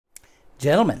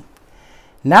Gentlemen,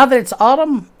 now that it's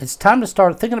autumn, it's time to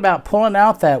start thinking about pulling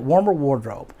out that warmer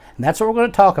wardrobe. And that's what we're going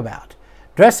to talk about.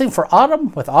 Dressing for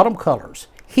autumn with autumn colors.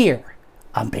 Here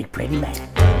on Big Pretty Man.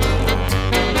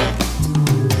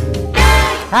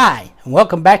 Hi, and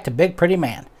welcome back to Big Pretty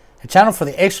Man, a channel for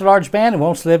the extra large man who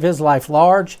wants to live his life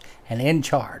large and in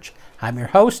charge. I'm your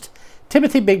host,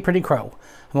 Timothy Big Pretty Crowe.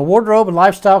 I'm a wardrobe and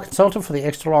lifestyle consultant for the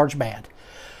extra large man.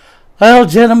 Well,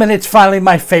 gentlemen, it's finally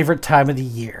my favorite time of the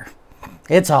year.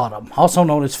 It's autumn, also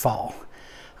known as fall.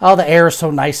 Oh, the air is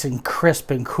so nice and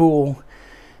crisp and cool.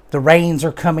 The rains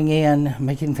are coming in,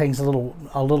 making things a little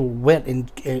wet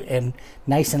and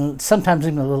nice, and sometimes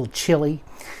even a little chilly.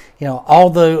 You know, all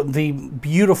the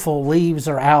beautiful leaves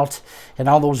are out and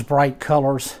all those bright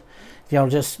colors. You know,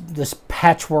 just this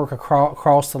patchwork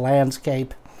across the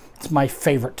landscape. It's my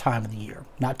favorite time of the year.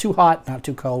 Not too hot, not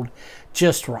too cold,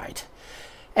 just right.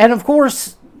 And of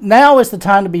course, now is the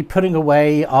time to be putting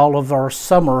away all of our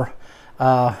summer,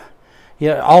 all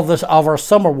of our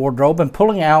summer wardrobe and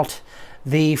pulling out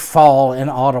the fall and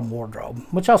autumn wardrobe,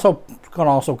 which also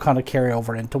can kind of carry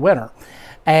over into winter.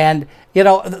 And you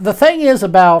know, the thing is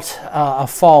about a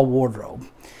fall wardrobe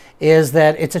is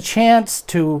that it's a chance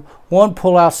to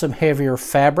pull out some heavier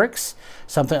fabrics,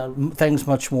 things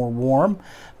much more warm,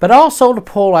 but also to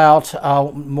pull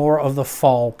out more of the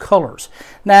fall colors.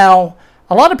 Now,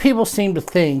 a lot of people seem to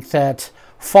think that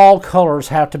fall colors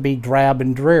have to be drab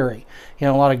and dreary. You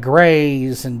know, a lot of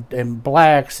grays and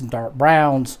blacks and dark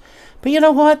browns. But you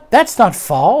know what? That's not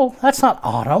fall. That's not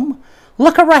autumn.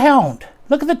 Look around.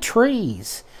 Look at the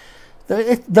trees.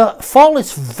 The fall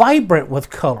is vibrant with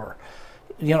color.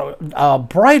 You know,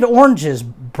 bright oranges,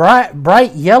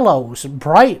 bright yellows,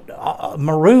 bright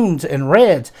maroons and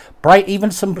reds, even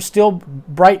some still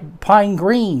bright pine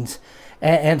greens,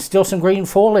 and still some green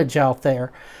foliage out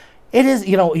there. It is,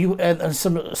 you know, and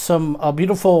some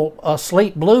beautiful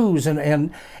slate blues,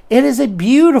 and it is a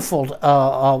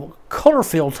beautiful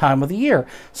color-filled time of the year.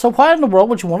 So why in the world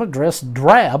would you want to dress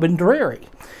drab and dreary?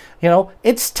 You know,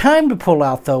 it's time to pull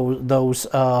out those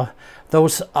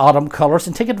autumn colors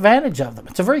and take advantage of them.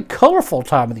 It's a very colorful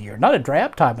time of the year, not a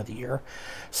drab time of the year.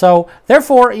 So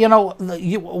therefore, you know,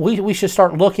 we should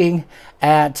start looking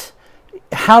at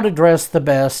how to dress the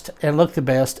best and look the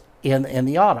best in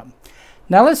the autumn.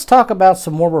 Now let's talk about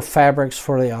some warmer fabrics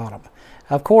for the autumn.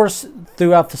 Of course,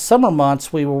 throughout the summer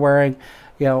months, we were wearing,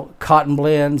 you know, cotton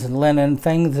blends and linen,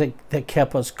 things that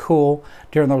kept us cool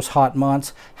during those hot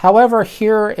months. However,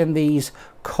 here in these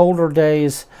colder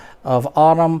days of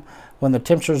autumn, when the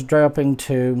temperature is dropping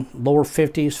to lower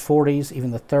 50s, 40s,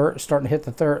 even starting to hit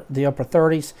the upper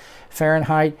 30s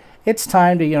Fahrenheit, it's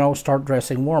time to, you know, start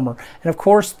dressing warmer. And of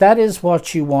course, that is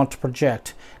what you want to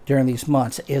project during these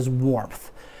months, is warmth.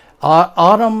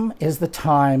 Autumn is the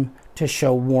time to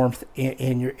show warmth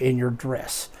in your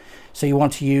dress. So you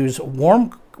want to use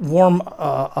warm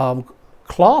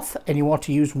cloth, and you want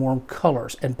to use warm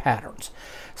colors and patterns.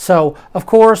 So of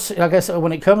course, like I said,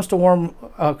 when it comes to warm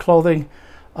clothing,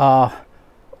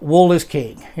 wool is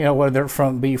king. You know, whether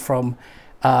it be from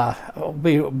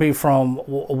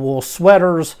wool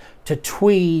sweaters to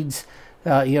tweeds,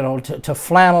 you know, to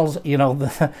flannels. You know,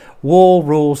 the wool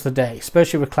rules the day,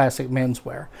 especially with classic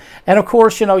menswear. And of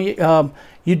course, you know,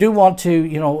 you do want to,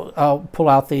 you know, pull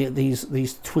out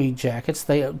these tweed jackets.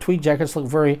 Tweed jackets look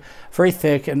very, very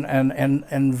thick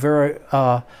and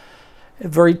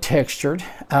very textured.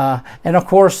 And of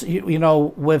course, you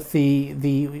know, with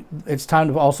it's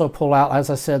time to also pull out, as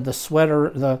I said, the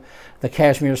sweater, the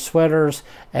cashmere sweaters,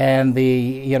 and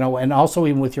and also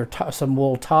even with your some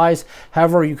wool ties.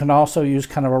 However, you can also use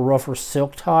kind of a rougher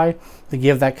silk tie to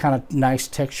give that kind of nice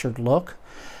textured look.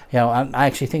 You know, I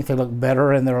actually think they look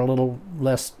better, and they're a little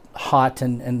less hot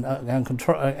and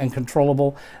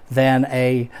controllable than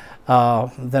a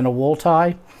wool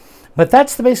tie. But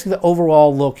that's basically the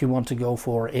overall look you want to go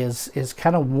for, is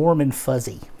kind of warm and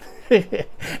fuzzy.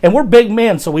 And we're big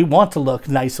men, so we want to look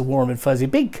nice and warm and fuzzy,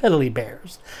 big cuddly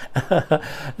bears.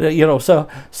 You know, so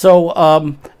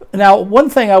now one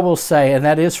thing I will say, and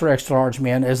that is for extra large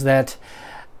men, is that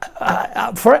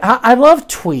I love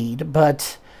tweed,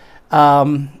 but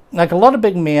like a lot of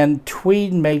big men,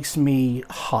 tweed makes me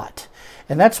hot.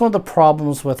 And that's one of the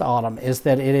problems with autumn, is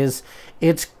that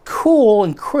it's cool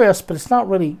and crisp, but it's not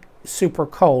really super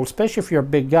cold, especially if you're a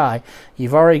big guy.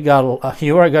 You've already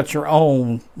got your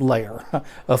own layer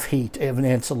of heat and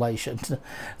insulation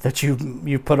that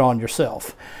you put on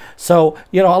yourself. So,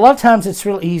 you know, a lot of times it's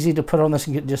real easy to put on this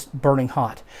and get just burning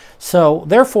hot. So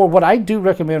therefore, what I do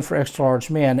recommend for extra large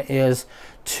men is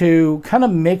to kind of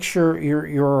mix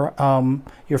your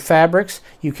fabrics.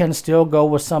 You can still go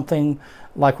with something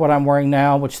like what I'm wearing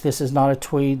now, which this is not a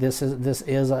tweed. This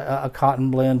is a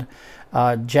cotton blend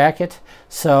jacket.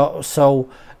 So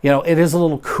you know, it is a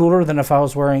little cooler than if I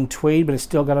was wearing tweed, but it's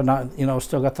still got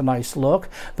still got the nice look.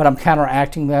 But I'm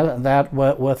counteracting that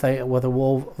with a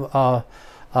wool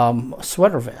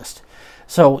sweater vest.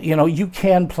 So you know, you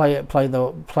can play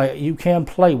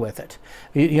with it,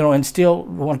 you know, and still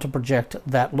want to project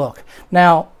that look.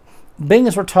 Now, being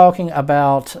as we're talking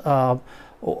about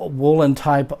woolen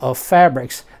type of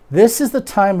fabrics, this is the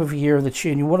time of year that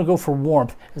you want to go for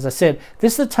warmth. As I said,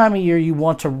 this is the time of year you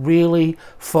want to really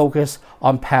focus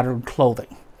on patterned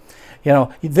clothing. You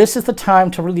know, this is the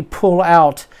time to really pull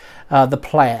out the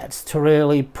plaids, to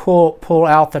really pull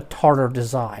out the tartar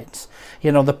designs.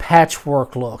 You know, the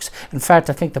patchwork looks. In fact,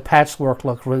 I think the patchwork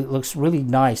looks really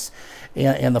nice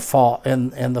in the fall,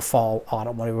 in the fall,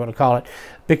 autumn, whatever you want to call it,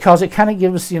 because it kind of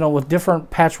gives, you know, with different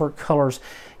patchwork colors,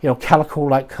 you know,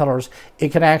 calico-like colors,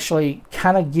 it can actually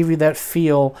kind of give you that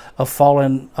feel of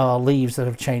fallen leaves that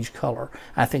have changed color.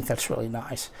 I think that's really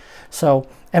nice. So,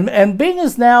 and being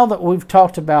as now that we've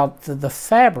talked about the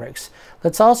fabrics,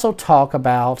 let's also talk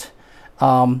about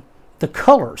the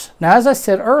colors. Now, as I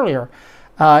said earlier,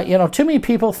 you know, too many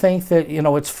people think that, you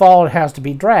know, it's fall, it has to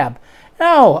be drab.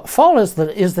 No, fall is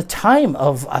the time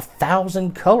of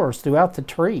 1,000 colors throughout the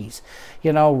trees.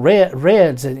 You know,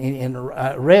 reds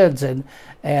and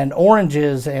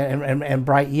oranges and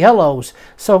bright yellows.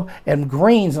 So, and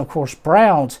greens, and of course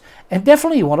browns. And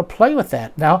definitely you want to play with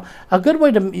that. Now, a good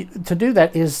way to do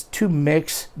that is to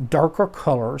mix darker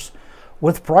colors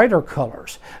with brighter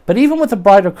colors. But even with the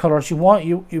brighter colors,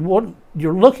 you're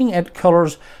looking at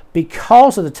colors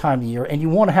because of the time of year, and you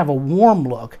want to have a warm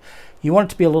look. You want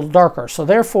it to be a little darker. So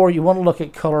therefore, you want to look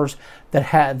at colors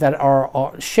that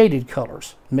are shaded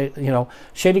colors. You know,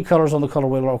 shaded colors on the color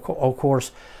wheel, of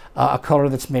course, a color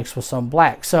that's mixed with some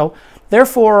black. So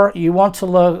therefore, you want to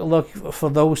look for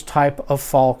those type of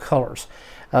fall colors,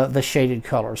 the shaded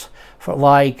colors, for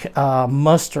like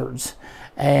mustards.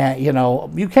 And you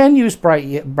know, you can use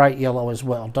bright yellow as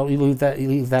well. Don't leave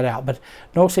that out. But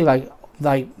notice like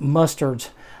mustards,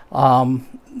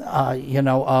 you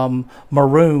know,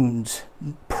 maroons,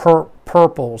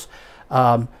 purples,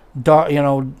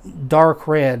 dark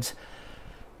reds.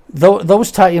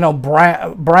 Those type, you know,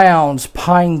 browns,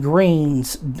 pine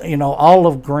greens, you know,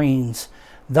 olive greens.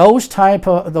 Those type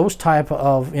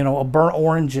of you know, burnt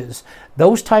oranges.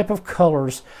 Those type of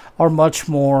colors are much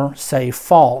more, say,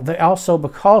 fall. They also,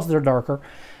 because they're darker,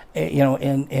 you know,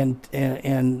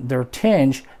 in their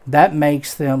tinge, that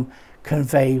makes them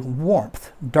convey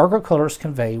warmth. Darker colors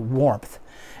convey warmth.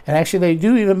 And actually, they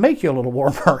do even make you a little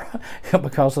warmer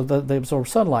because of the absorbed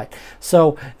sunlight.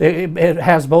 So it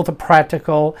has both a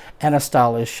practical and a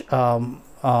stylish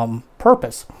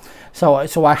purpose.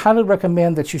 So I highly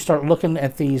recommend that you start looking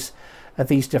at these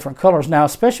different colors. Now,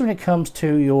 especially when it comes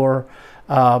to your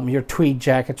tweed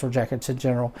jackets or jackets in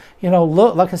general, you know,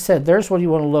 look, like I said, there's what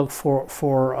you want to look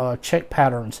for check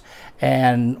patterns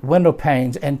and window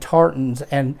panes and tartans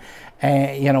and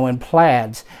you know, and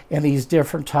plaids and these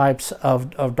different types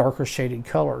of darker shaded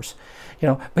colors, you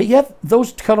know. But yet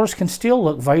those colors can still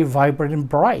look very vibrant and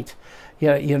bright.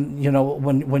 You know,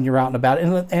 when you're out and about,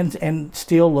 and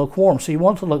still look warm. So you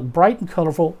want to look bright and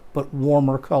colorful, but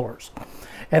warmer colors,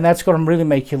 and that's going to really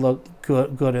make you look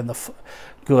good in the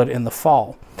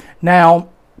fall. Now,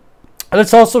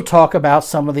 let's also talk about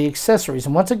some of the accessories.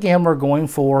 And once again, we're going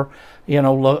for, you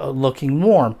know, looking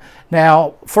warm.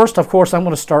 Now, first, of course, I'm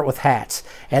going to start with hats,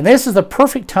 and this is the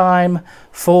perfect time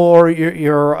for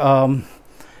your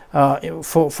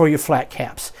flat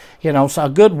caps. You know, so a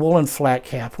good woolen flat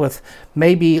cap with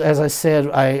maybe, as I said,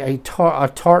 a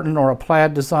tartan or a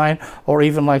plaid design, or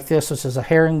even like this is a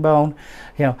herringbone.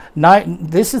 You know,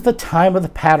 this is the time of the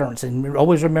patterns, and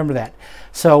always remember that.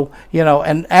 So, you know,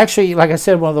 and actually, like I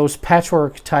said, one of those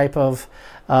patchwork type of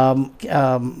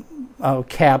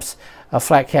caps,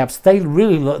 flat caps, they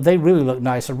really look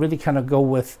nice and really kind of go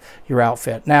with your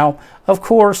outfit. Now, of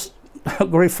course,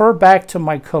 refer back to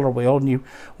my color wheel, and you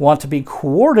want to be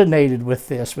coordinated with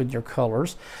this, with your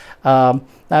colors. Now,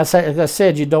 as I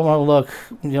said, you don't want to look,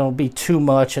 you know, be too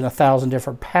much in 1,000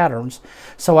 different patterns.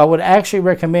 So I would actually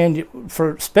recommend you,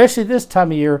 for especially this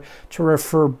time of year, to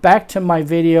refer back to my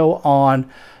video on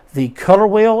the color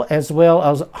wheel as well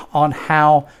as on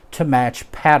how to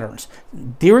match patterns.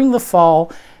 During the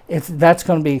fall, that's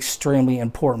going to be extremely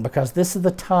important, because this is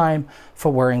the time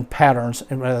for wearing patterns,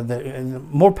 rather than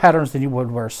more patterns than you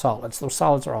would wear solids. Those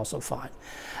solids are also fine.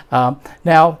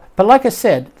 Now, but like I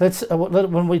said,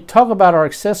 when we talk about our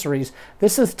accessories,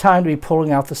 this is the time to be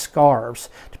pulling out the scarves,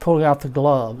 to pulling out the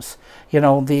gloves,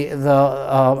 and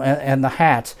the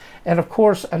hats, and of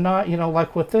course,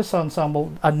 like with this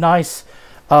ensemble, a nice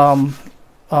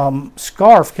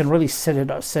scarf can really set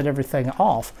everything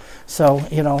off. So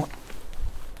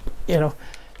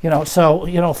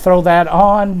throw that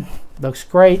on. Looks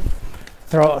great.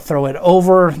 Throw it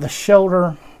over the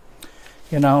shoulder.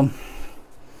 You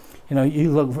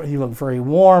look very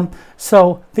warm.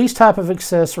 So these type of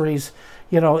accessories,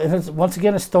 once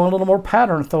again, it's throwing a little more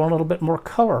pattern, throwing a little bit more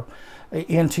color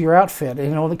into your outfit.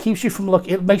 It keeps you from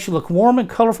it makes you look warm and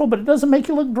colorful, but it doesn't make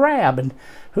you look drab. And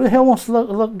who the hell wants to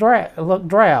look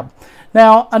drab?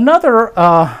 Now, another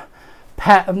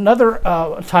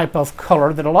type of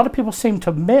color that a lot of people seem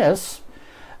to miss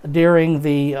during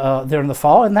the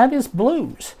fall, and that is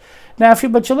blues. Now,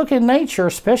 but you look in nature,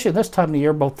 especially this time of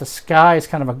year, both the sky is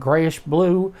kind of a grayish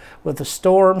blue with the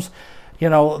storms.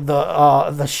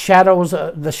 The shadows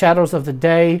of the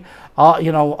day.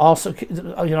 Also,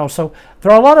 so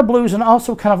there are a lot of blues, and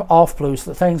also kind of off blues.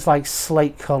 Things like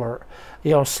slate color,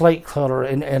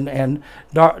 and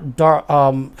dark,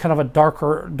 kind of a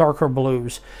darker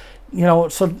blues.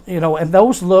 And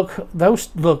those look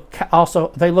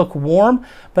also, they look warm,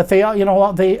 but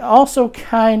they also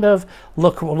kind of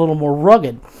look a little more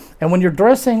rugged. And when you're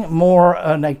dressing more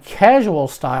in a casual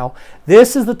style,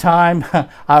 this is the time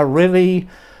I really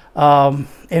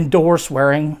endorse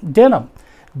wearing denim.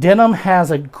 Denim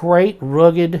has a great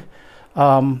rugged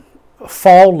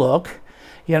fall look.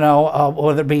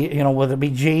 Whether it be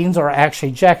jeans or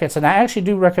actually jackets. And I actually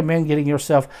do recommend getting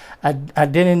yourself a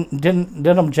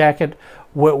denim jacket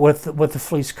with the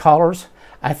fleece collars.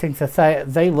 I think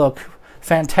that they look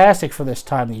fantastic for this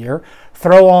time of year.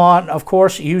 Throw on, of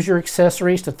course, use your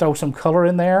accessories to throw some color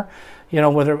in there.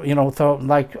 Whether throw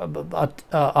like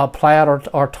a plaid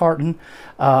or tartan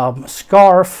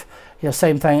scarf.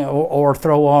 Same thing, or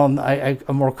throw on a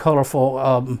more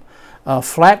colorful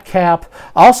flat cap.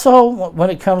 Also, when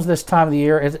it comes this time of the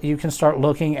year, you can start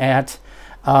looking at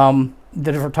the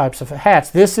different types of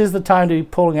hats. This is the time to be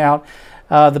pulling out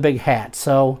the big hat.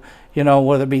 So,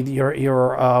 whether it be your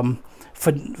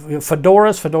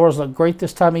fedoras look great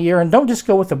this time of year. And don't just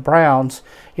go with the browns.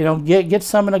 Get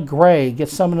some in a gray, get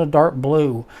some in a dark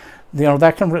blue.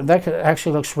 That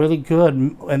actually looks really good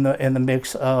in the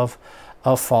mix of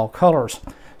fall colors.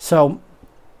 So,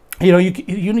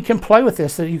 you can play with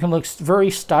this, that you can look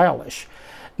very stylish.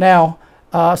 Now,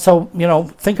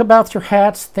 think about your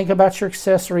hats, think about your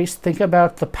accessories, think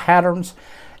about the patterns,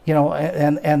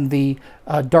 and the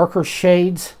darker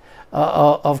shades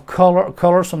of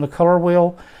colors from the color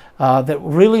wheel that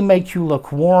really make you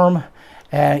look warm,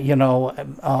 and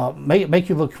make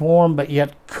you look warm but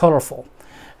yet colorful,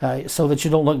 so that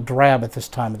you don't look drab at this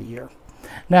time of the year.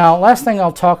 Now, last thing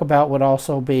I'll talk about would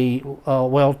also be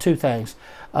two things.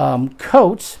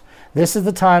 Coats. This is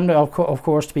the time, of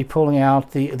course, to be pulling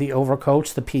out the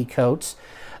overcoats, the pea coats,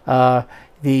 and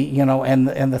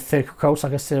the thicker coats,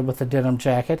 like I said, with the denim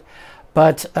jacket.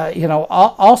 But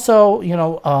also,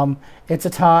 it's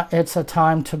a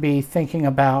time to be thinking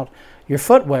about your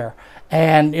footwear.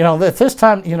 And this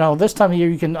time of year,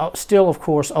 you can still, of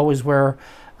course, always wear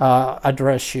a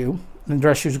dress shoe. The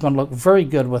dress shoes are going to look very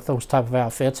good with those type of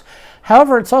outfits.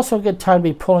 However, it's also a good time to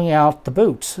be pulling out the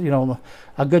boots.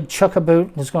 A good chukka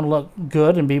boot is going to look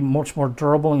good and be much more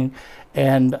durable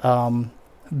and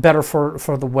better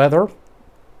for the weather,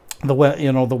 the wet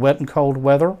and cold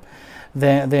weather,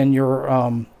 than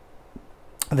your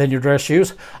dress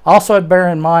shoes. Also, I'd bear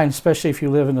in mind, especially if you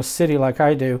live in a city like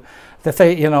I do, that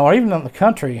they, or even in the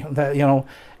country, that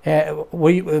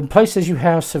in places you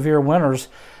have severe winters,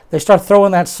 they start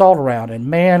throwing that salt around, and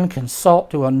man, can salt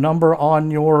do a number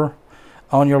on your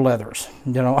leathers,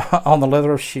 on the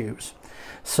leather of shoes.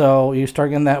 So you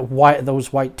start getting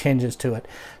those white tinges to it.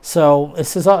 So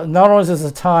this is not only is this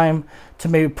a time to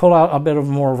maybe pull out a bit of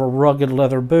more of a rugged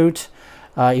leather boot,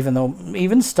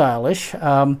 even stylish,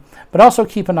 but also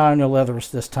keep an eye on your leathers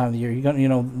this time of the year.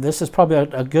 This is probably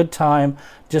a good time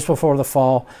just before the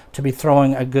fall to be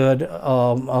throwing a good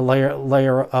a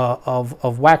layer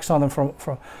of wax on them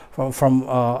from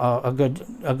a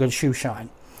good shoe shine.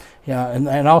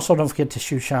 And also don't forget to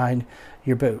shoe shine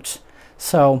your boots.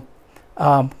 So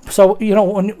when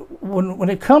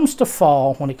it comes to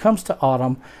fall, when it comes to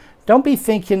autumn, don't be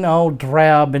thinking,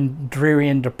 drab and dreary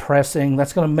and depressing.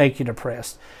 That's going to make you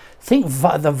depressed. Think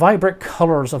the vibrant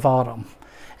colors of autumn,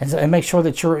 and make sure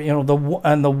that you're, the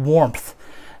warmth,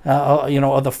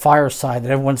 of the fireside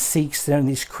that everyone seeks in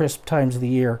these crisp times of the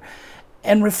year,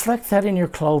 and reflect that in your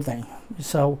clothing.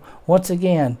 So once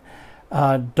again,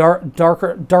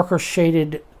 darker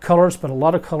shaded colors, but a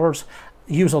lot of colors.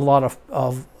 Use a lot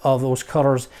of those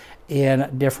colors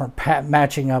in different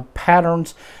matching up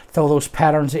patterns. Throw those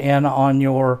patterns in on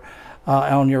your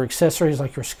accessories,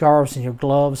 like your scarves and your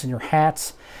gloves and your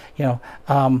hats.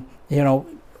 Kind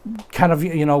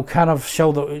of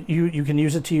show the you can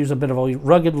use it to use a bit of a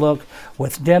rugged look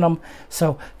with denim.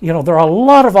 So there are a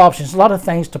lot of options, a lot of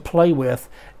things to play with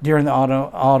during the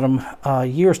autumn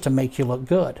years to make you look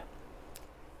good.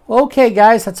 Okay,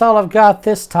 guys, that's all I've got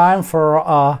this time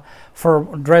for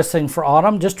dressing for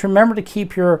autumn. Just remember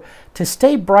to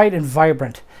stay bright and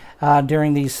vibrant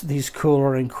during these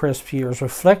cooler and crisp years.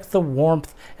 Reflect the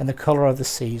warmth and the color of the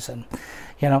season.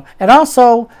 And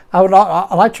also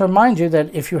I'd like to remind you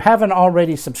that if you haven't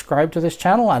already subscribed to this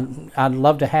channel, I'd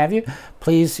love to have you.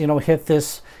 Please, hit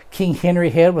this King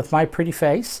Henry head with my pretty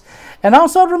face. And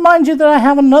also I'd remind you that I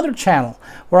have another channel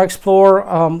where I explore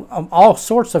all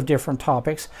sorts of different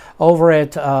topics over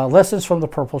at Lessons from the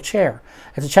Purple Chair.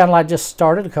 It's a channel I just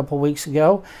started a couple weeks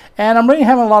ago, and I'm really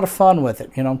having a lot of fun with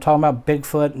it. I'm talking about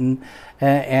Bigfoot and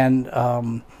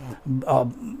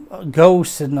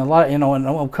ghosts and a lot,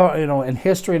 and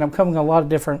history, and I'm covering a lot of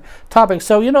different topics.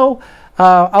 So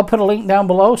I'll put a link down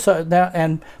below.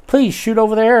 And please shoot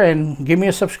over there and give me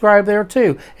a subscribe there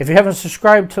too. If you haven't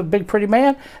subscribed to Big Pretty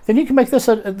Man, then you can make this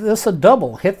a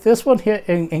double. Hit this one,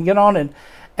 and get on it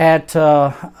at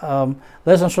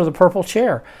Lessons from the Purple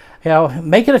Chair.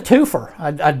 Make it a twofer,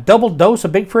 a double dose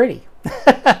of Big Pretty.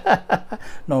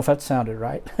 Know if that sounded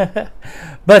right.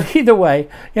 But either way,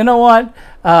 you know what?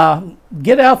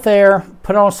 Get out there,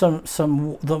 put on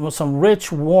some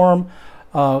rich, warm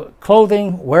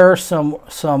clothing. Wear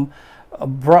some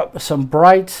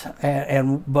bright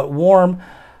but warm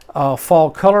fall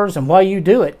colors, and while you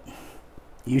do it,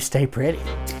 you stay pretty.